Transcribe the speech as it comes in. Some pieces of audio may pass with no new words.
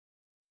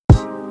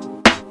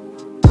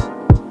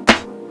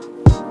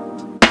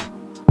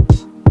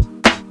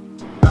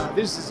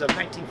This is a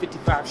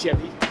 1955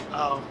 Chevy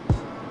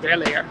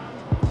Bel Air.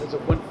 It's a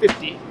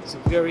 150. It's a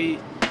very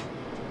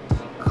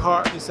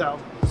it's a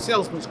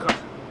salesman's car.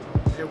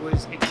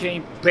 It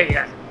came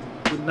bare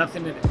with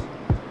nothing in it.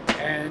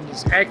 And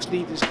it's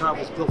actually, this car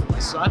was built for my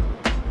son,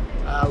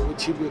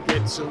 which he will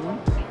get soon.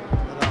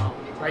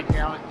 But right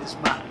now it's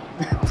mine.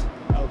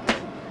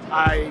 Okay.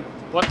 I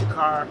bought the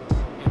car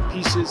in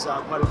pieces.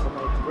 I bought it from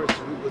a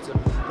person who was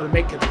going to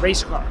make it a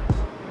race car.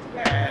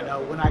 And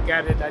when I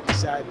got it, I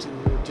decided to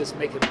just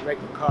make it a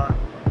regular car,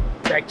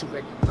 back to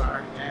regular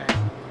car. And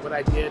what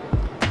I did,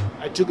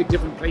 I took it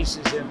different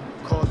places and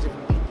called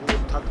different people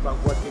and talked about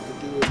what they could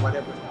do and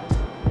whatever.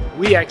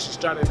 We actually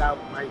started out,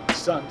 my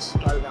son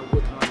started out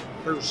working on it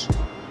first.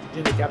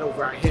 Then it got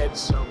over our heads,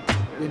 so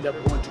we ended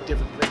up going to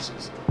different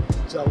places.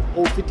 So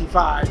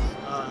 055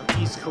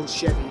 East Coast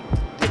Chevy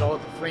did all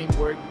the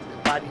framework,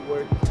 the body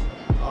work,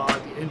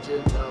 the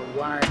engine, the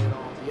wiring, and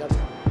all the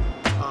other.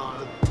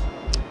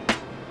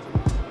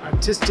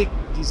 Artistic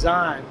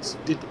Designs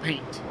did the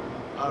paint,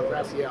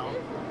 Raphael,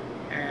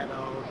 and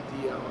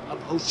the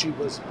upholstery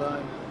was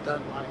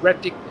done by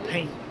Retic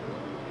Paint.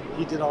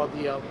 He did all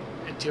the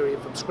interior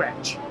from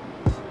scratch.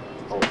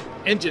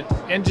 Engine's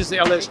the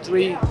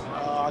LS3,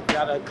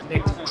 got a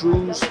connected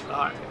cruise.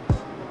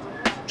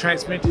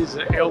 Transmission is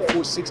an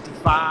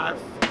L465.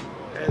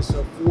 Has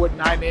a Ford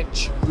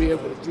 9-inch rear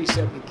with a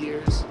 370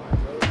 gears.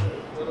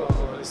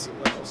 Let's see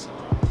what else.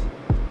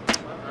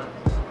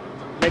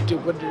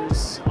 Electric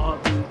windows,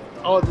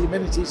 all the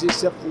amenities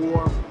except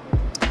for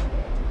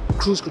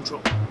cruise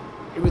control.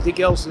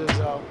 Everything else is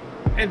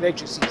and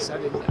electric seats. I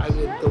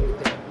didn't go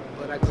with that,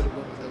 but I could have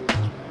went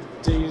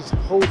with those. The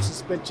whole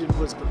suspension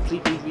was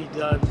completely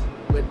redone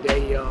when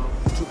they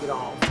took it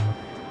off.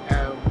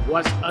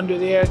 What's under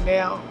there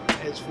now,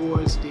 as far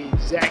as the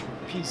exact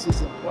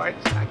pieces and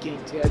parts, I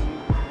can't tell you.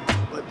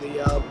 But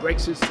the brake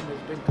system has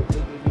been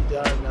completely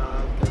redone.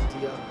 Got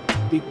the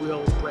big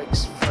wheel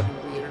brakes, front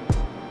and rear,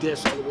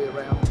 disc all the way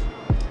around.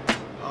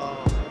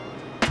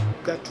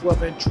 Got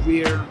 12-inch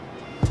rear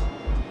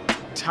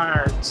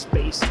tire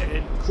space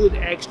and could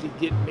actually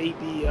get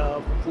maybe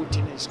a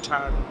 14-inch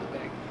tire on the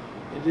back.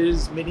 It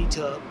is mini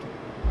tubbed,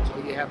 so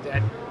you have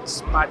that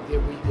spot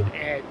there where you can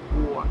add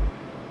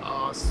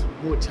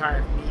more tire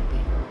if need be.